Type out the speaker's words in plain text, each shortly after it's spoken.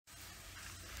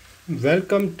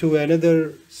Welcome to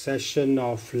another session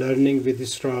of Learning with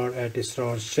ISRAR at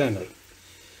ISRAR'S channel.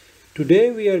 Today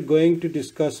we are going to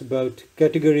discuss about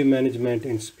category management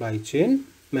in supply chain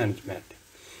management.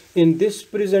 In this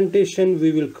presentation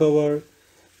we will cover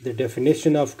the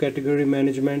definition of category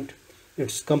management,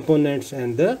 its components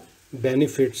and the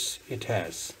benefits it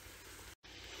has.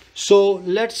 So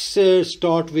let's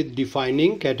start with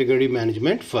defining category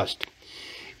management first.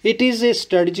 It is a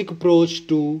strategic approach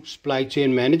to supply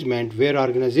chain management where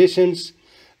organizations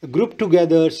group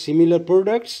together similar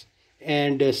products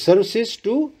and services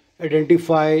to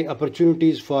identify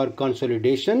opportunities for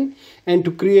consolidation and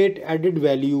to create added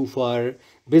value for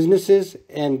businesses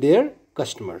and their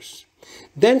customers.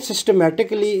 Then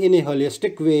systematically in a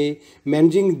holistic way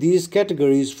managing these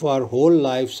categories for whole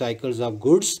life cycles of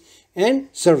goods and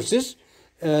services,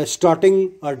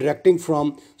 starting or directing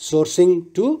from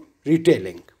sourcing to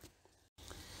retailing.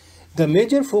 The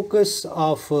major focus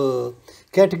of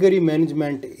category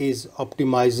management is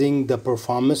optimizing the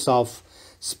performance of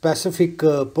specific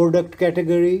product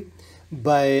category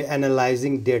by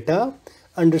analyzing data,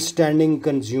 understanding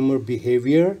consumer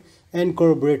behavior, and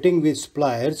collaborating with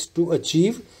suppliers to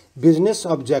achieve business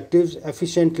objectives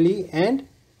efficiently and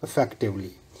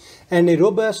effectively. And a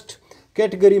robust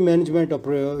category management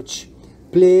approach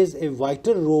plays a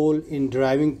vital role in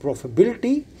driving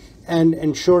profitability and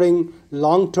ensuring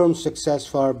long-term success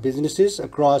for businesses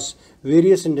across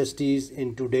various industries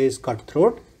in today's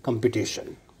cutthroat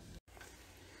competition.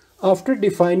 After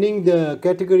defining the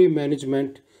category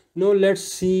management, now let's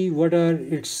see what are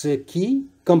its key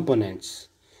components.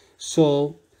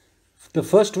 So the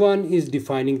first one is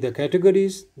defining the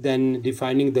categories, then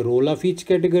defining the role of each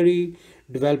category,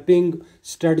 developing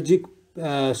strategic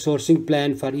sourcing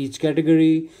plan for each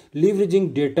category,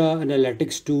 leveraging data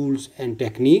analytics tools and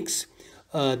techniques,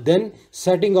 then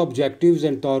setting objectives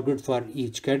and targets for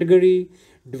each category,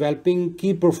 developing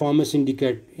key performance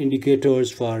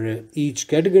indicators for each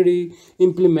category,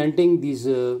 implementing these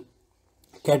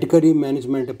category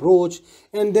management approach,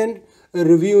 and then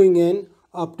reviewing and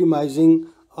optimizing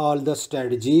all the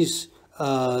strategies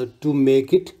to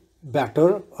make it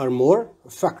better or more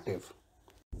effective.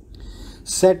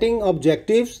 Setting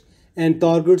objectives and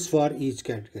targets for each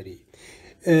category.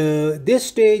 This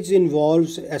stage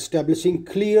involves establishing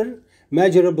clear,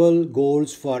 measurable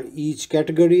goals for each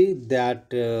category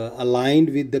that aligned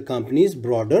with the company's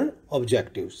broader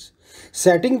objectives.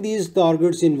 Setting these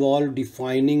targets involve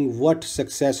defining what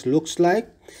success looks like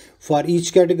for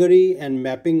each category and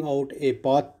mapping out a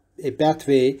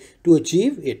pathway to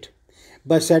achieve it.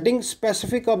 By setting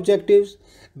specific objectives,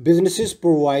 businesses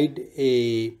provide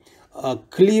a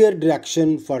clear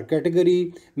direction for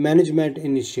category management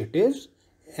initiatives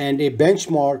and a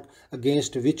benchmark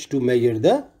against which to measure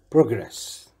the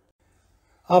progress.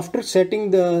 After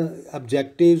setting the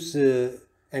objectives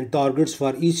and targets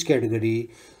for each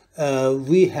category,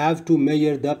 we have to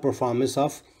measure the performance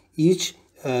of each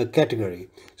category.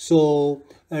 So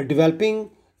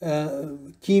developing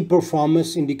key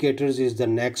performance indicators is the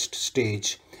next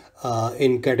stage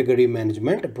in category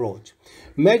management approach.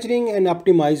 Measuring and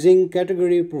optimizing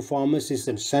category performance is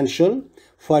essential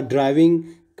for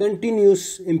driving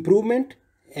continuous improvement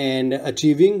and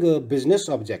achieving a business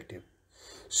objective.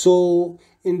 So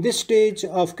in this stage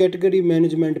of category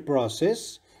management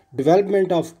process,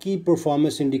 development of key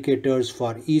performance indicators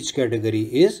for each category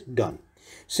is done.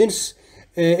 Since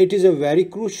it is a very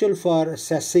crucial for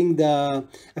assessing the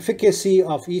efficacy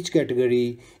of each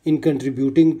category in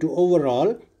contributing to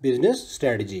overall business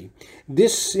strategy.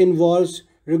 This involves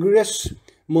rigorous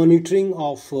monitoring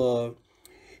of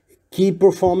key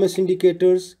performance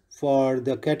indicators for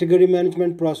the category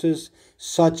management process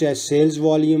such as sales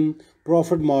volume,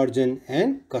 profit margin,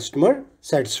 and customer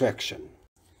satisfaction.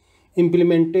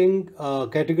 Implementing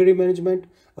category management.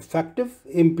 Effective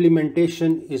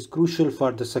implementation is crucial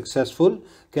for the successful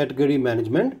category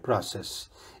management process.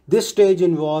 This stage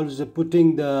involves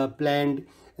putting the planned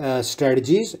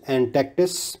strategies and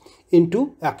tactics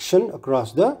into action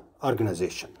across the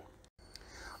organization.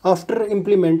 After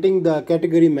implementing the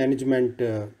category management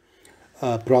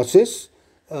process,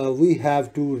 we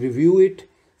have to review it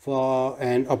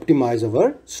and optimize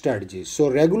our strategies.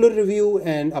 So regular review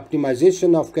and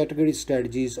optimization of category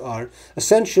strategies are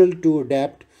essential to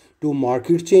adapt to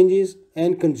market changes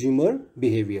and consumer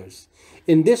behaviors.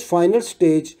 In this final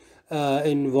stage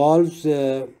involves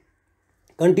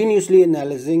continuously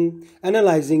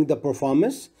analyzing the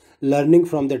performance, learning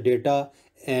from the data,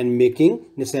 and making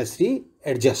necessary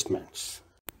adjustments.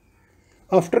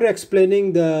 After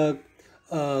explaining the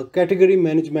category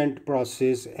management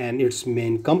process and its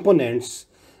main components,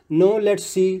 now let's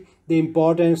see the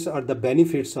importance or the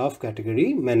benefits of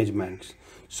category management.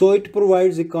 So it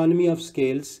provides economy of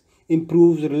scales,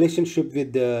 improves relationship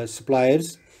with the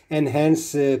suppliers,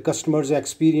 enhance customers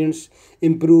experience,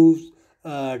 improves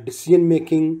decision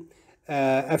making,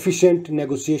 efficient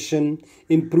negotiation,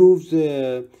 improves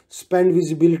spend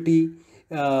visibility,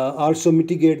 also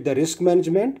mitigate the risk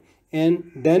management,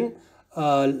 and then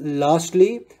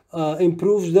lastly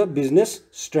improves the business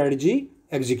strategy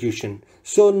execution.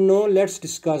 So now let's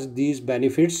discuss these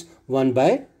benefits one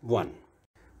by one.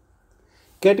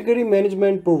 Category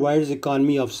management provides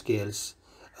economy of scales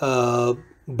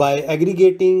by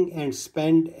aggregating and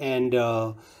spend and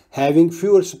having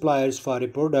fewer suppliers for a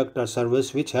product or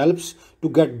service, which helps to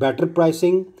get better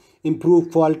pricing,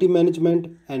 improve quality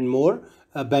management, and more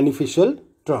beneficial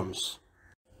terms.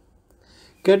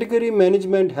 Category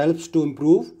management helps to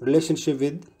improve relationship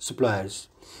with suppliers.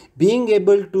 Being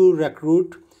able to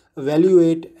recruit,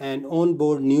 evaluate, and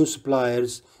onboard new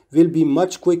suppliers will be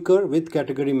much quicker with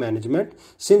category management,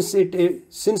 since it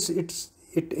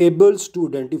enables to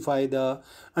identify the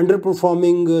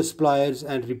underperforming suppliers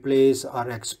and replace or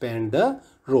expand the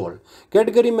role.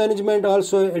 Category management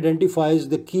also identifies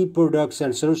the key products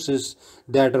and services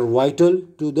that are vital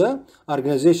to the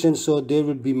organization, so there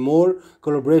will be more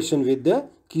collaboration with the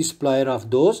key supplier of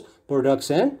those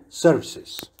products and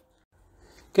services.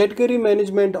 Category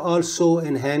management also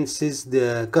enhances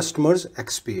the customer's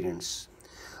experience.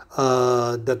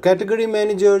 The category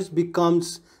managers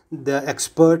becomes the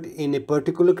expert in a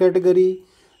particular category,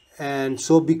 and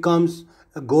so becomes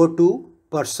a go-to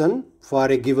person for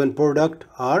a given product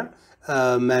or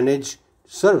managed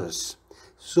service.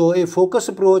 So a focus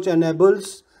approach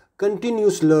enables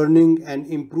continuous learning and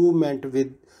improvement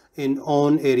within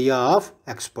own area of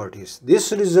expertise.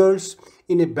 This results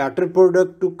in a better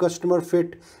product to customer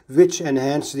fit, which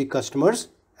enhances the customer's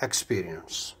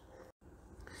experience.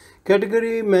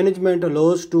 Category management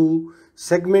allows to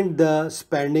segment the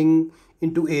spending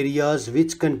into areas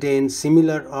which contain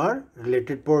similar or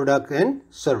related products and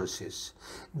services.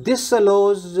 This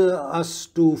allows us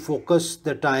to focus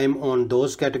the time on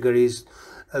those categories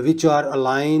which are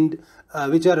aligned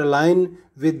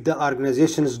with the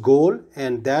organization's goal,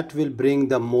 and that will bring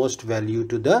the most value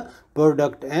to the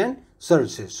product and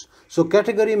services. So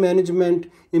category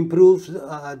management improves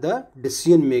the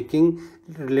decision making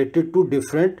related to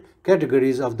different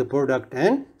categories of the product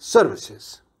and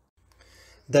services.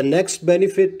 The next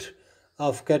benefit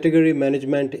of category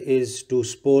management is to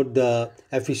support the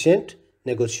efficient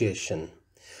negotiation.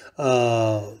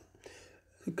 Category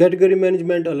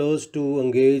management allows to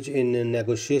engage in a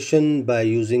negotiation by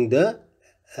using the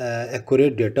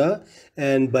accurate data,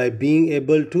 and by being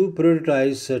able to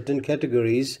prioritize certain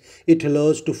categories, it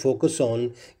allows to focus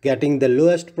on getting the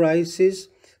lowest prices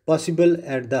possible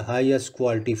at the highest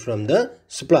quality from the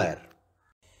supplier.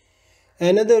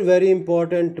 Another very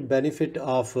important benefit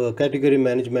of category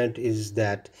management is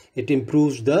that it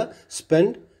improves the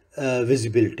spend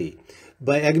visibility.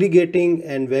 By aggregating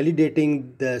and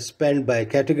validating the spend by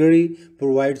category,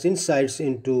 provides insights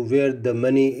into where the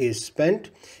money is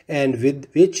spent and with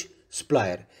which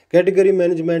supplier. Category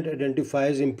management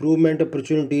identifies improvement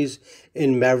opportunities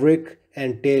in maverick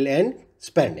and tail end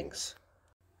spendings.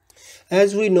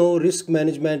 As we know, risk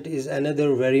management is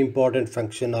another very important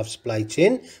function of supply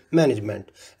chain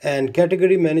management, and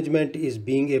category management is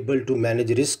being able to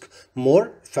manage risk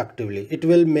more effectively. It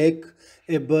will make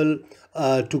able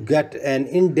to get an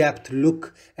in-depth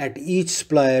look at each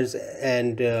supplier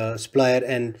and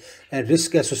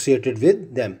risk associated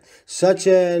with them, such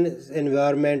as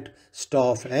environment,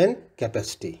 staff, and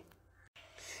capacity.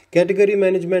 Category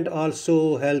management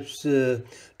also helps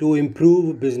to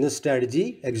improve business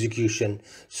strategy execution.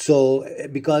 So,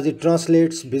 because it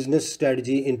translates business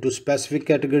strategy into specific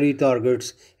category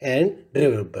targets and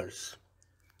deliverables.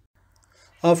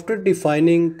 After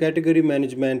defining category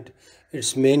management,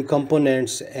 its main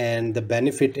components, and the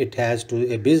benefit it has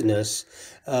to a business,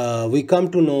 we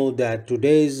come to know that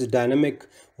today's dynamic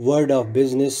world of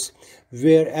business,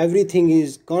 where everything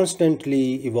is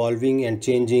constantly evolving and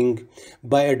changing,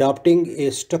 by adopting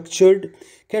a structured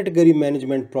category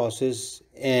management process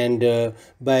and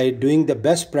by doing the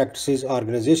best practices,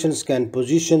 organizations can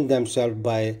position themselves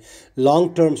by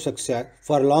long-term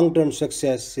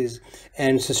successes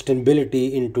and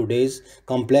sustainability in today's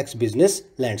complex business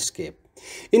landscape.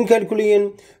 In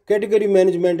conclusion, category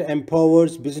management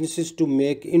empowers businesses to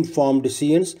make informed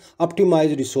decisions,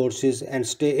 optimize resources, and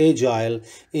stay agile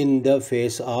in the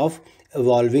face of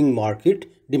evolving market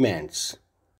demands.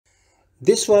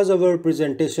 This was our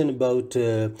presentation about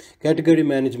category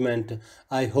management.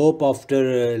 I hope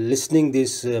after listening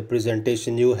this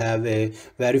presentation you have a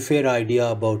very fair idea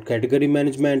about category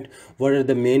management, what are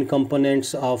the main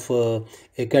components of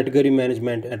a category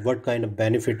management, and what kind of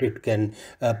benefit it can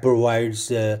provide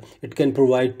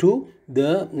to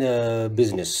the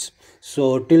business.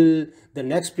 So till the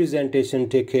next presentation,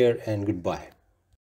 take care and goodbye.